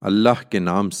اللہ کے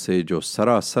نام سے جو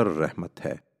سراسر رحمت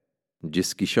ہے،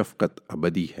 جس کی شفقت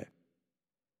ابدی ہے۔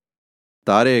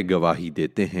 تارے گواہی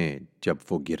دیتے ہیں جب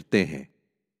وہ گرتے ہیں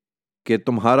کہ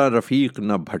تمہارا رفیق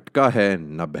نہ بھٹکا ہے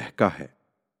نہ بہکا ہے،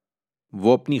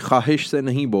 وہ اپنی خواہش سے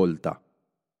نہیں بولتا۔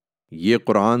 یہ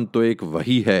قرآن تو ایک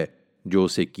وحی ہے جو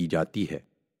اسے کی جاتی ہے،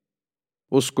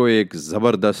 اس کو ایک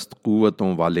زبردست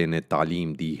قوتوں والے نے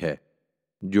تعلیم دی ہے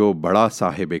جو بڑا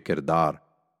صاحب کردار،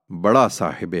 بڑا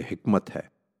صاحب حکمت ہے۔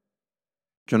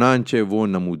 چنانچہ وہ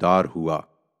نمودار ہوا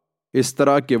اس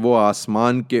طرح کہ وہ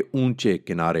آسمان کے اونچے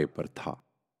کنارے پر تھا،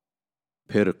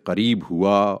 پھر قریب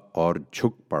ہوا اور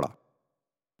جھک پڑا،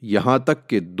 یہاں تک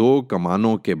کہ 2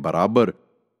 کمانوں کے برابر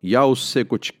یا اس سے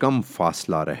کچھ کم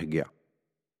فاصلہ رہ گیا۔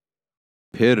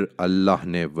 پھر اللہ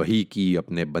نے وحی کی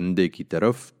اپنے بندے کی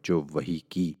طرف جو وحی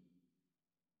کی۔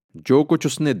 جو کچھ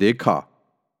اس نے دیکھا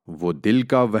وہ دل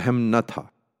کا وہم نہ تھا۔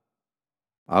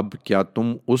 اب کیا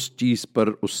تم اس چیز پر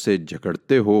اس سے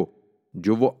جھگڑتے ہو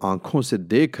جو وہ آنکھوں سے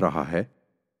دیکھ رہا ہے؟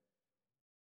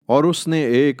 اور اس نے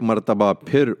ایک مرتبہ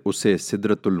پھر اسے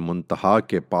سدرۃ المنتہا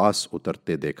کے پاس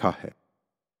اترتے دیکھا ہے،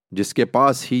 جس کے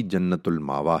پاس ہی جنت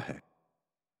الماوا ہے۔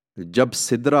 جب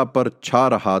سدرہ پر چھا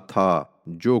رہا تھا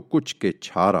جو کچھ کے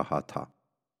چھا رہا تھا،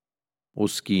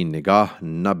 اس کی نگاہ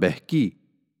نہ بہکی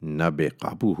نہ بے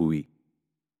قابو ہوئی۔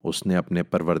 اس نے اپنے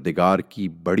پروردگار کی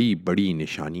بڑی بڑی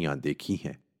نشانیاں دیکھی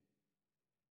ہیں۔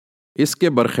 اس کے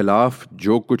برخلاف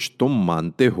جو کچھ تم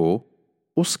مانتے ہو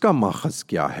اس کا ماخذ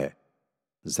کیا ہے؟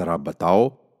 ذرا بتاؤ۔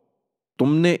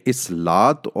 تم نے اس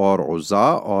لات اور عزا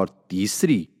اور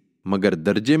تیسری مگر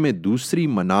درجے میں دوسری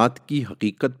منات کی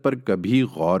حقیقت پر کبھی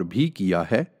غور بھی کیا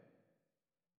ہے؟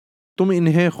 تم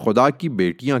انہیں خدا کی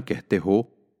بیٹیاں کہتے ہو،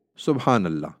 سبحان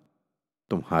اللہ،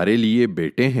 تمہارے لیے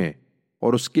بیٹے ہیں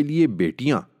اور اس کے لیے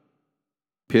بیٹیاں،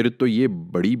 پھر تو یہ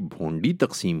بڑی بھونڈی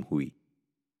تقسیم ہوئی۔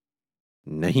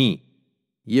 نہیں،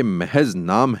 یہ محض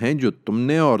نام ہیں جو تم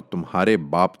نے اور تمہارے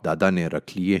باپ دادا نے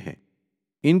رکھ لیے ہیں۔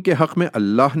 ان کے حق میں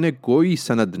اللہ نے کوئی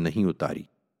سند نہیں اتاری۔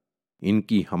 ان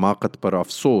کی حماقت پر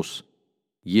افسوس،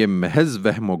 یہ محض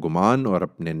وہم و گمان اور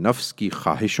اپنے نفس کی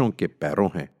خواہشوں کے پیروں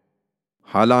ہیں،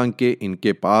 حالانکہ ان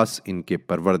کے پاس ان کے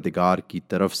پروردگار کی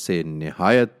طرف سے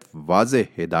نہایت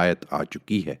واضح ہدایت آ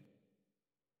چکی ہے۔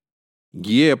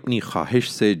 یہ اپنی خواہش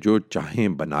سے جو چاہیں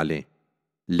بنا لیں،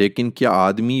 لیکن کیا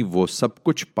آدمی وہ سب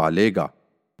کچھ پالے گا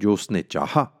جو اس نے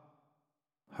چاہا؟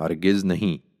 ہرگز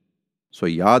نہیں۔ سو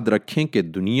یاد رکھیں کہ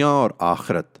دنیا اور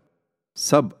آخرت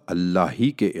سب اللہ ہی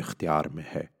کے اختیار میں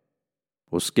ہے۔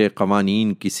 اس کے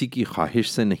قوانین کسی کی خواہش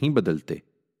سے نہیں بدلتے۔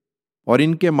 اور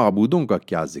ان کے معبودوں کا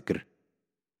کیا ذکر؟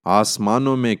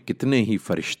 آسمانوں میں کتنے ہی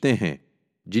فرشتے ہیں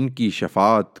جن کی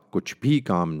شفاعت کچھ بھی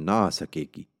کام نہ آ سکے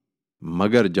گی،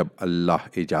 مگر جب اللہ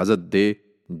اجازت دے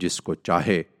جس کو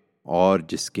چاہے اور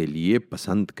جس کے لیے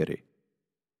پسند کرے۔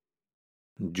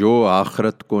 جو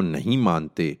آخرت کو نہیں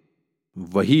مانتے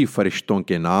وہی فرشتوں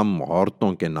کے نام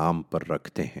عورتوں کے نام پر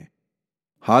رکھتے ہیں،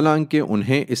 حالانکہ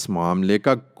انہیں اس معاملے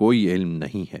کا کوئی علم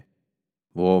نہیں ہے۔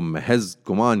 وہ محض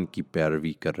گمان کی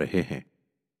پیروی کر رہے ہیں،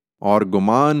 اور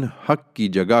گمان حق کی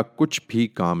جگہ کچھ بھی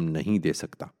کام نہیں دے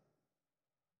سکتا۔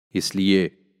 اس لیے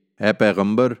اے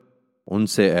پیغمبر، ان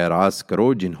سے اعراض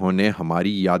کرو جنہوں نے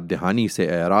ہماری یاد دہانی سے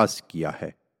اعراض کیا ہے،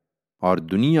 اور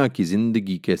دنیا کی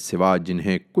زندگی کے سوا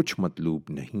جنہیں کچھ مطلوب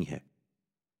نہیں ہے۔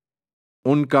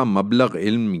 ان کا مبلغ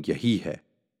علم یہی ہے،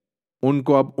 ان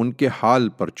کو اب ان کے حال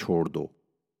پر چھوڑ دو۔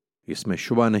 اس میں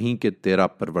شبہ نہیں کہ تیرا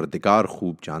پروردگار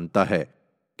خوب جانتا ہے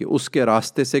کہ اس کے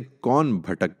راستے سے کون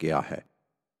بھٹک گیا ہے،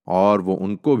 اور وہ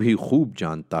ان کو بھی خوب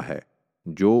جانتا ہے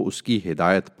جو اس کی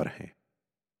ہدایت پر ہیں۔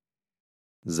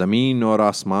 زمین اور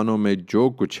آسمانوں میں جو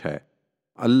کچھ ہے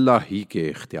اللہ ہی کے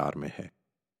اختیار میں ہے۔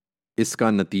 اس کا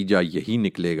نتیجہ یہی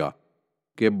نکلے گا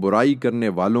کہ برائی کرنے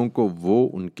والوں کو وہ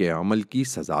ان کے عمل کی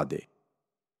سزا دے،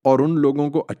 اور ان لوگوں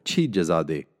کو اچھی جزا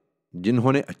دے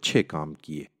جنہوں نے اچھے کام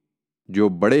کیے، جو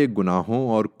بڑے گناہوں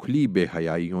اور کھلی بے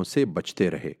حیائیوں سے بچتے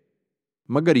رہے،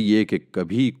 مگر یہ کہ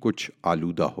کبھی کچھ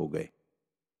آلودہ ہو گئے۔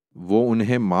 وہ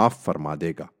انہیں معاف فرما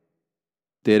دے گا۔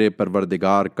 تیرے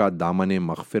پروردگار کا دامن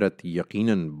مغفرت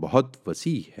یقیناً بہت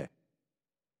وسیع ہے۔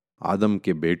 آدم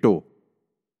کے بیٹو،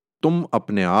 تم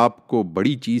اپنے آپ کو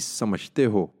بڑی چیز سمجھتے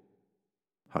ہو،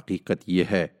 حقیقت یہ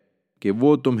ہے کہ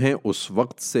وہ تمہیں اس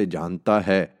وقت سے جانتا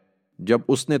ہے جب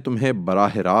اس نے تمہیں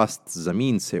براہ راست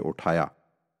زمین سے اٹھایا،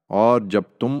 اور جب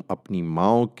تم اپنی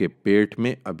ماؤں کے پیٹ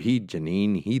میں ابھی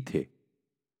جنین ہی تھے۔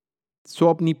 سو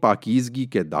اپنی پاکیزگی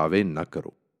کے دعوے نہ کرو،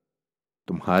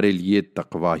 تمہارے لیے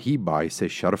تقوی ہی باعث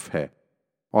شرف ہے،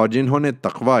 اور جنہوں نے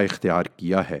تقوی اختیار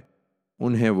کیا ہے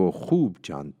انہیں وہ خوب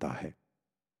جانتا ہے۔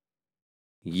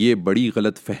 یہ بڑی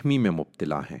غلط فہمی میں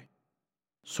مبتلا ہیں۔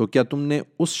 سو کیا تم نے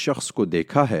اس شخص کو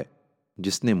دیکھا ہے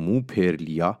جس نے منہ پھیر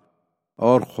لیا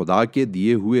اور خدا کے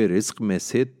دیے ہوئے رزق میں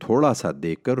سے تھوڑا سا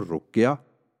دے کر رک گیا؟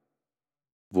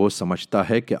 وہ سمجھتا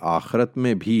ہے کہ آخرت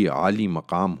میں بھی عالی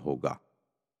مقام ہوگا۔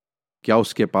 کیا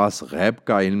اس کے پاس غیب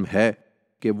کا علم ہے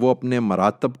کہ وہ اپنے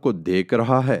مراتب کو دیکھ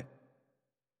رہا ہے؟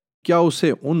 کیا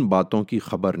اسے ان باتوں کی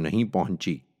خبر نہیں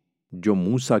پہنچی جو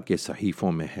موسیٰ کے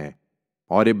صحیفوں میں ہیں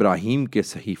اور ابراہیم کے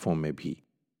صحیفوں میں بھی،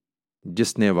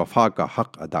 جس نے وفا کا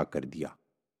حق ادا کر دیا؟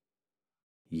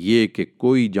 یہ کہ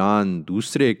کوئی جان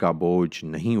دوسرے کا بوجھ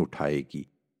نہیں اٹھائے گی،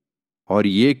 اور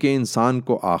یہ کہ انسان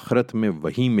کو آخرت میں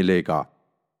وہی ملے گا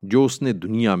جو اس نے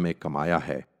دنیا میں کمایا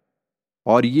ہے،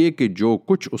 اور یہ کہ جو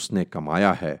کچھ اس نے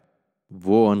کمایا ہے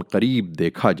وہ عنقریب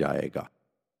دیکھا جائے گا،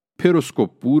 پھر اس کو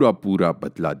پورا پورا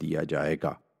بدلہ دیا جائے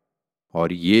گا، اور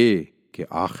یہ کہ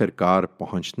آخر کار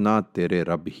پہنچنا تیرے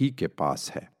رب ہی کے پاس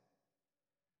ہے۔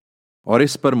 اور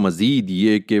اس پر مزید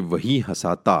یہ کہ وہی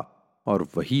ہنساتا اور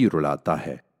وہی رلاتا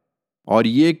ہے، اور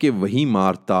یہ کہ وہی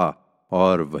مارتا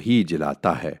اور وہی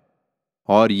جلاتا ہے،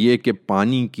 اور یہ کہ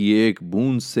پانی کی ایک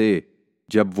بوند سے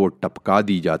جب وہ ٹپکا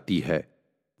دی جاتی ہے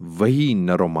وہی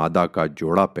نر و مادہ کا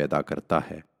جوڑا پیدا کرتا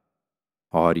ہے،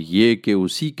 اور یہ کہ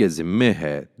اسی کے ذمے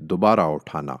ہے دوبارہ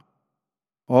اٹھانا،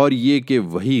 اور یہ کہ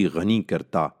وہی غنی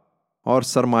کرتا اور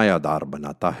سرمایہ دار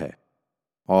بناتا ہے،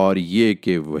 اور یہ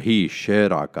کہ وہی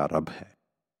شعراء کا رب ہے،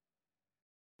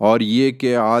 اور یہ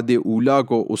کہ عاد اولیٰ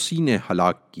کو اسی نے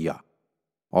ہلاک کیا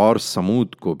اور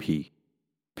سمود کو بھی،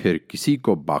 پھر کسی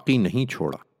کو باقی نہیں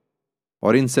چھوڑا،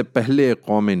 اور ان سے پہلے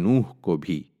قوم نوح کو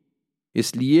بھی،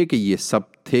 اس لیے کہ یہ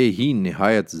سب تھے ہی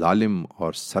نہایت ظالم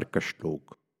اور سرکش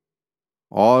لوگ۔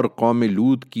 اور قوم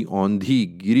لوط کی اوندھی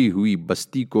گری ہوئی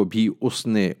بستی کو بھی اس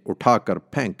نے اٹھا کر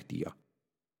پھینک دیا،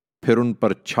 پھر ان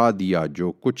پر چھا دیا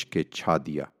جو کچھ کے چھا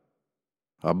دیا۔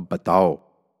 اب بتاؤ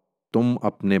تم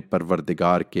اپنے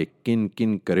پروردگار کے کن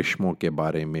کن کرشموں کے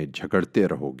بارے میں جھگڑتے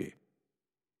رہو گے؟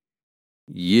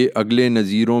 یہ اگلے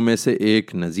نذیروں میں سے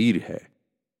ایک نذیر ہے،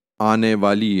 آنے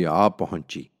والی آ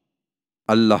پہنچی،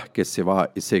 اللہ کے سوا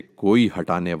اسے کوئی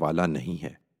ہٹانے والا نہیں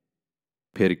ہے۔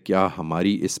 پھر کیا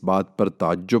ہماری اس بات پر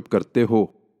تعجب کرتے ہو؟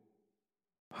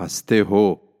 ہنستے ہو،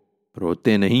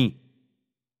 روتے نہیں؟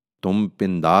 تم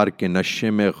پندار کے نشے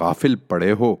میں غافل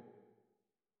پڑے ہو؟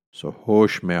 سو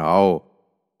ہوش میں آؤ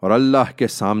اور اللہ کے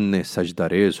سامنے سجدہ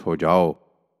ریز ہو جاؤ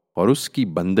اور اس کی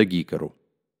بندگی کرو۔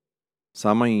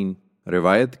 سامعین،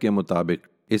 روایت کے مطابق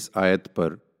اس آیت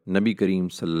پر نبی کریم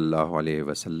صلی اللہ علیہ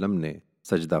وسلم نے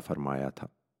سجدہ فرمایا تھا۔